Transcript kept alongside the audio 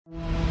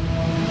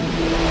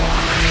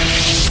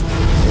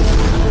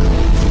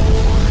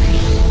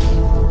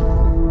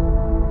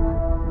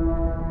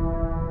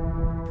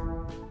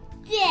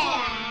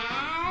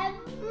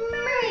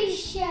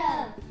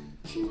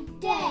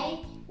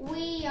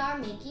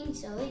making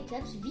Solar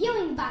Eclipse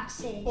Viewing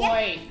Boxes.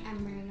 Wait.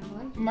 I'm Murray number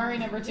 1. Murray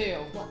number 2.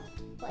 What?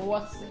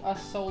 What's a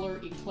solar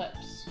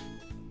eclipse?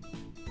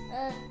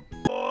 Help!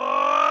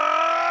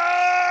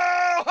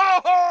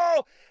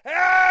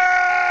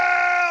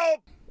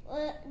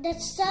 The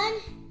sun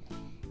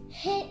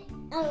hit.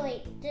 Oh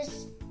wait,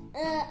 this.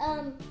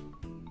 Let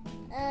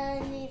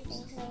me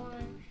think so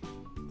on.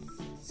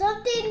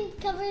 Something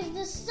covers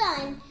the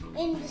sun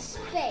in the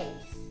space.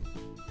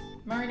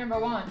 Murray number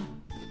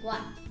 1. What?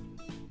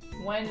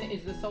 When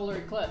is the solar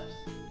eclipse?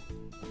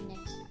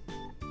 Next.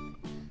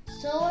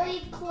 Solar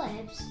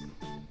Eclipse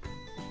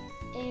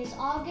is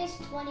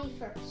August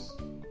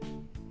 21st.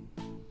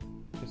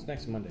 It's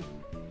next Monday.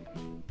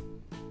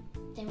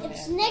 Then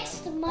It's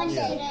next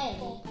Monday. today.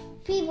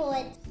 People,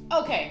 it's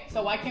Okay,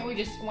 so why can't we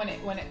just, when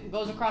it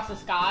goes across the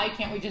sky,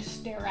 can't we just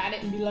stare at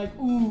it and be like,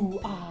 ooh,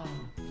 ah?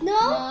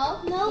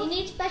 No. You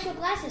need special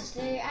glasses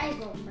so your eyes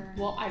won't burn.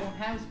 Well, I don't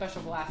have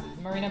special glasses.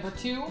 Murray number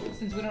 2,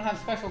 since we don't have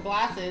special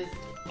glasses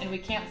and we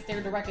can't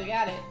stare directly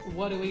at it,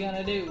 what are we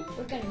gonna do?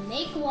 We're gonna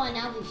make one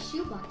out of these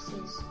shoe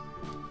boxes.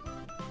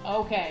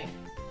 Okay.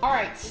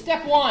 Alright,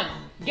 step 1,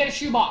 get a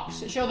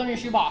shoebox. Show them your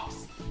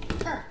shoebox.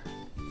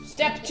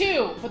 Step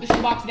 2, put the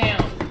shoebox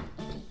down.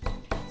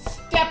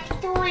 Step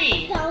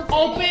 3,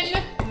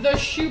 open the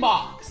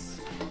shoebox.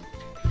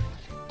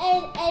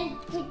 and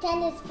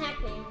pretend it's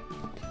Pac-Man.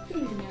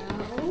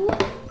 No.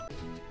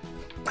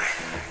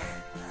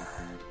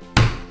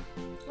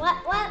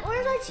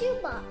 Where's our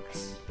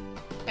shoebox?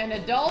 An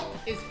adult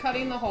is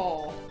cutting the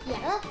hole.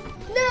 Yeah.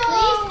 No.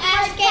 Please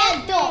ask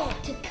an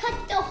adult to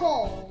cut the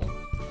hole.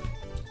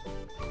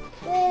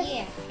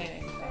 Yeah.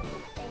 Okay.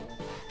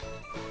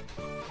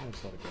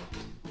 Let's let it go.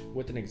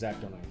 With an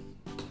X-Acto knife.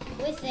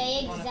 With the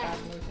Wanna exact. pass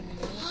motion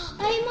into it?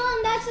 Hey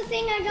Mom, that's the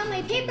thing I got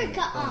my paper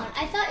cut on.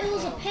 I thought it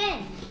was a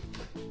pen.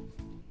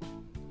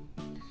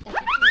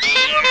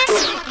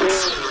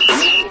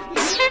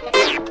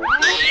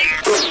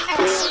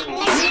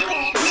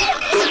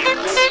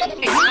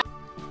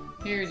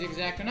 Here's the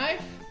X-Acto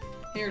knife.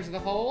 Here's the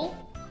hole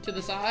to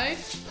the side,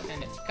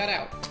 and it's cut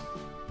out.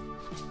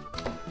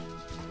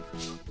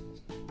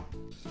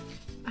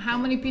 How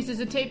many pieces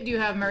of tape do you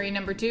have, Murray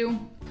number 2?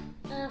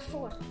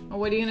 4. Well,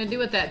 what are you gonna do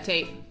with that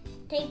tape?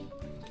 Take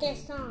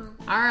this on.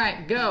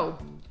 Alright, go.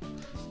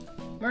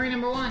 Murray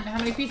number 1, how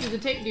many pieces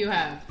of tape do you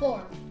have?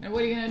 4. And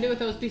what are you gonna do with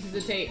those pieces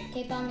of tape?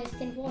 Tape on this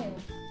tin foil.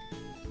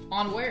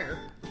 On where?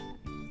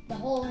 The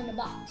hole in the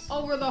box.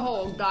 Over the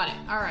hole, got it.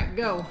 Alright,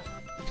 go.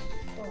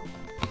 4.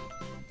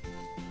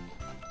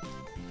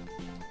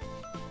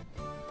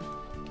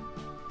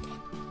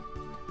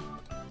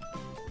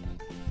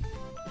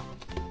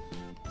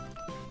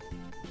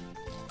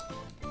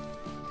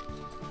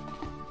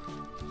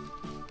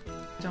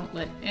 Don't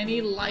let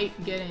any light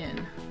get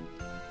in.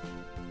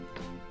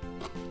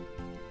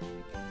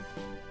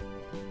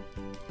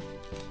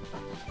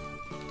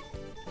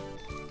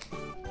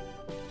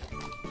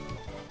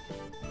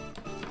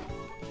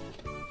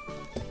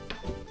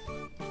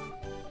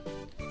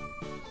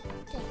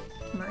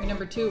 Murray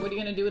number 2, what are you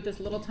gonna do with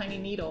this little tiny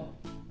needle?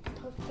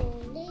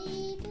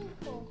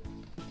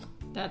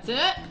 That's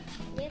it?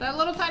 Yep. That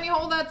little tiny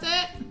hole, that's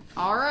it?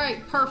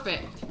 Alright,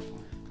 perfect.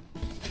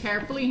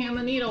 Carefully hand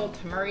the needle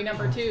to Murray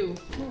number 2.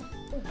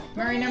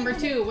 Murray number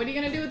 2, what are you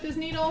gonna do with this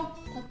needle?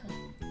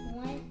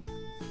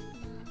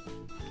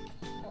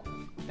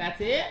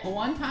 That's it?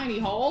 One tiny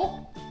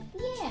hole?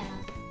 Yeah.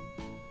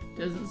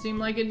 Doesn't seem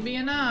like it'd be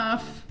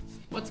enough.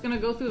 What's gonna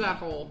go through that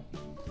hole?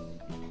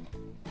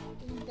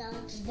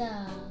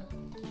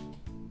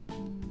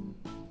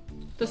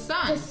 The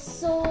sun.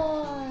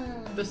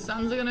 The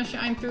sun's gonna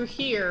shine through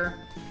here,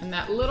 and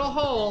that little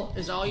hole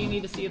is all you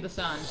need to see of the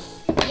sun.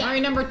 Yeah. Murray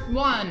number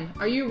 1,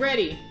 are you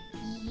ready?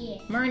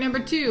 Yeah. Murray number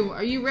 2,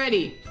 are you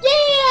ready?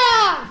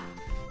 Yeah!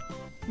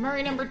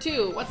 Murray number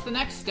 2, what's the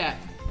next step?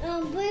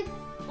 Put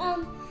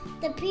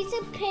the piece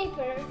of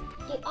paper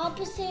the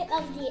opposite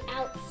of the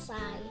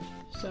outside.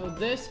 So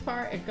this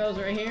part, it goes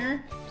right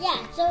here.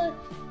 Yeah, so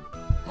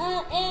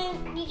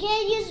and you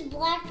can't use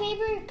black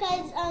paper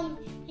because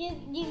you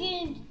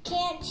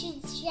can't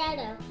choose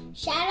shadow.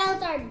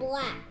 Shadows are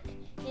black.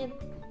 And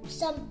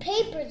some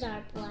papers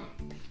are black.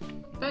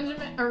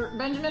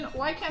 Benjamin,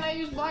 why can't I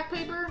use black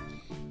paper?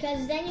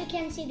 Because then you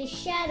can see the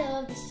shadow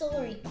of the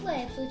solar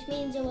eclipse, which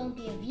means it won't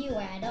be a view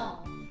at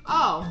all.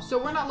 Oh, so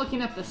we're not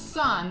looking at the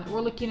sun,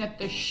 we're looking at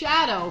the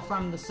shadow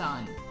from the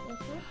sun.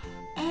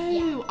 Oh,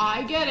 Yeah.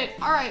 I get it.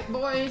 All right,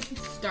 boys,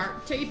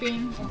 start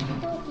taping.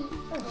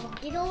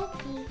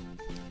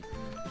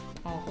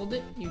 I'll hold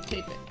it, you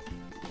tape it.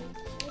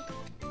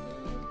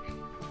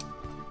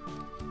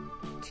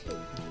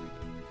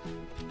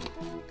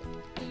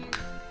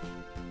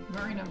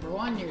 Murray number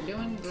 1, you're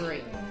doing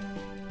great.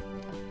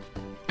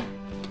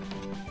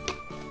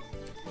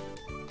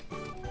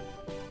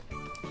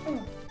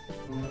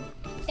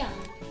 Done.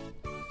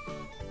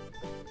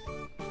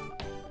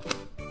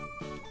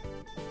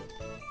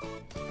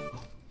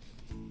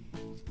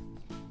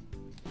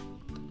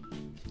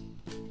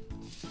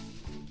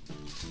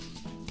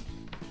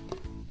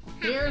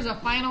 Here's a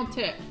final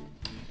tip.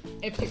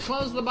 if you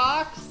close the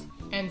box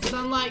and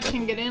sunlight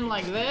can get in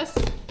like this,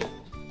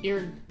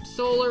 your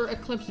solar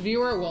eclipse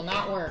viewer will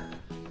not work.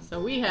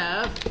 So we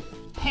have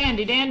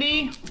handy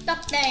dandy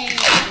Duct tape.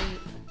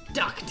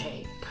 duct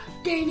tape.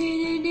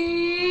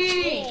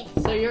 Yeah.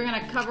 So you're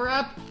gonna cover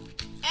up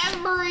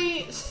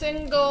every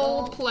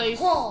single place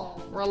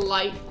hole. where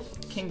light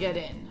can get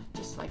in,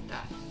 just like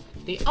that.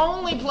 The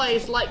only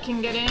place light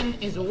can get in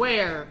is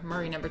where,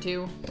 Murray number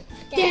 2?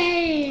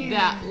 Damn.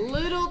 That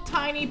little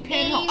tiny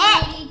pinhole.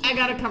 Ah! I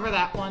gotta cover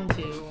that one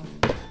too.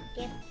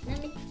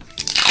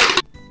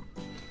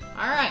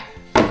 Alright,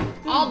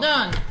 all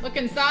done. Look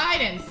inside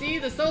and see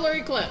the solar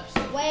eclipse.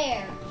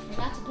 Where? We're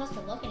not supposed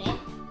to look in it.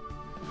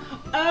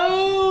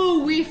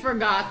 Oh, we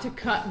forgot to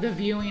cut the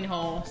viewing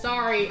hole.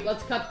 Sorry,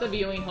 let's cut the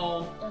viewing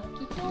hole.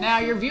 Now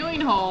your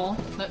viewing hole,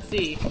 let's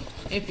see.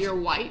 If your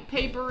white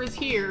paper is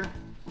here,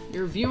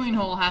 your viewing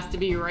hole has to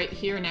be right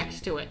here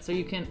next to it so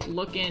you can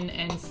look in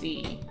and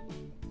see.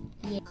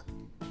 Yeah.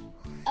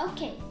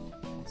 Okay,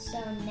 so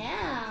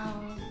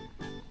now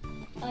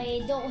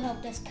don't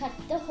help us cut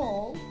the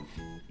hole,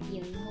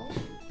 viewing hole.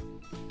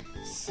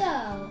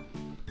 So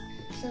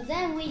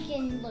then we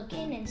can look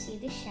in and see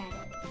the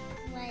shadow.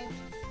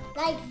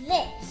 Like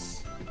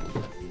this.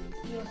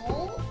 Your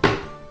hole,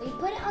 we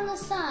put it on the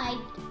side.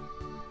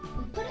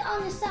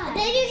 And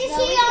then you can so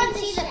see we on can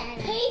see the the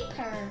shadow.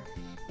 paper,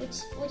 which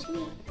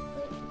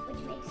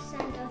makes the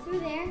sun go through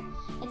there,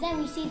 and then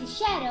we see the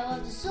shadow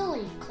of the solar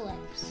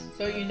eclipse.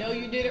 So you know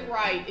you did it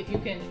right if you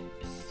can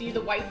see the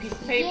white piece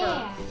of paper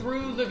Yeah.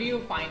 through the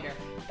viewfinder.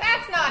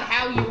 That's not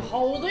how you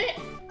hold it.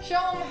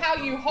 Show them how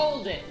you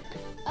hold it.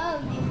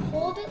 Oh, you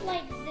hold it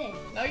like this.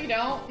 No, you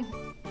don't.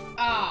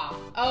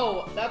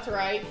 Oh, that's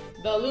right.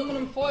 The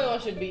aluminum foil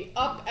should be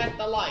up at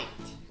the light.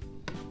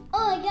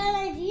 Oh, I got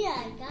an idea.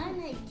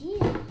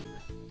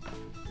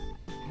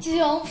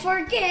 Don't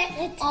forget,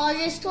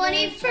 August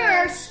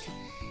 21st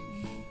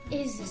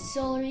is the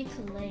solar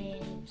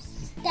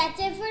eclipse. That's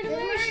it for the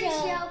Murray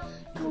show.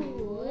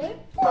 Good.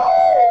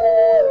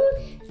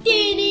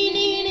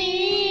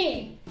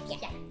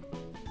 Yeah.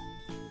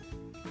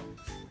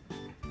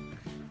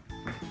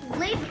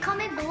 Leave a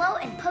comment below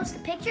and post a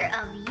picture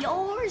of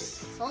your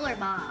solar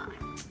box.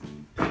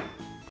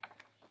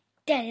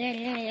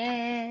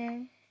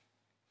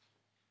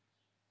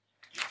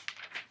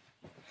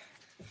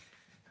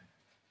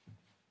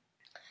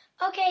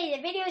 Okay,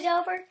 the video's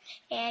over,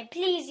 and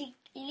please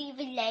leave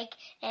a like,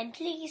 and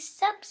please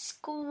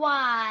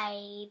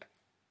subscribe.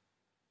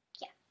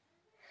 Yeah.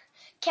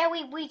 Can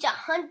we reach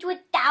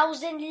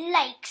 100,000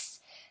 likes?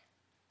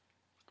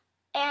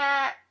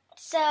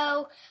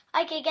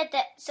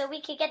 So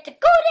we can get the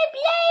golden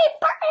play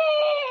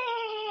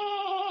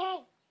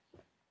button.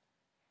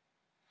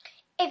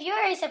 If you're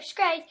already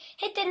subscribed,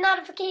 hit the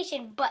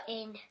notification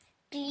button,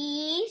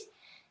 please.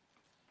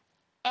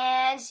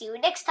 And see you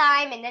next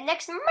time in the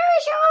next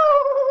Murray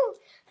show.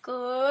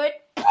 Goodbye.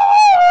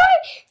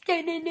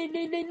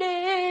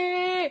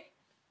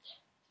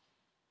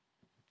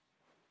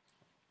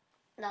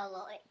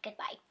 No,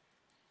 goodbye.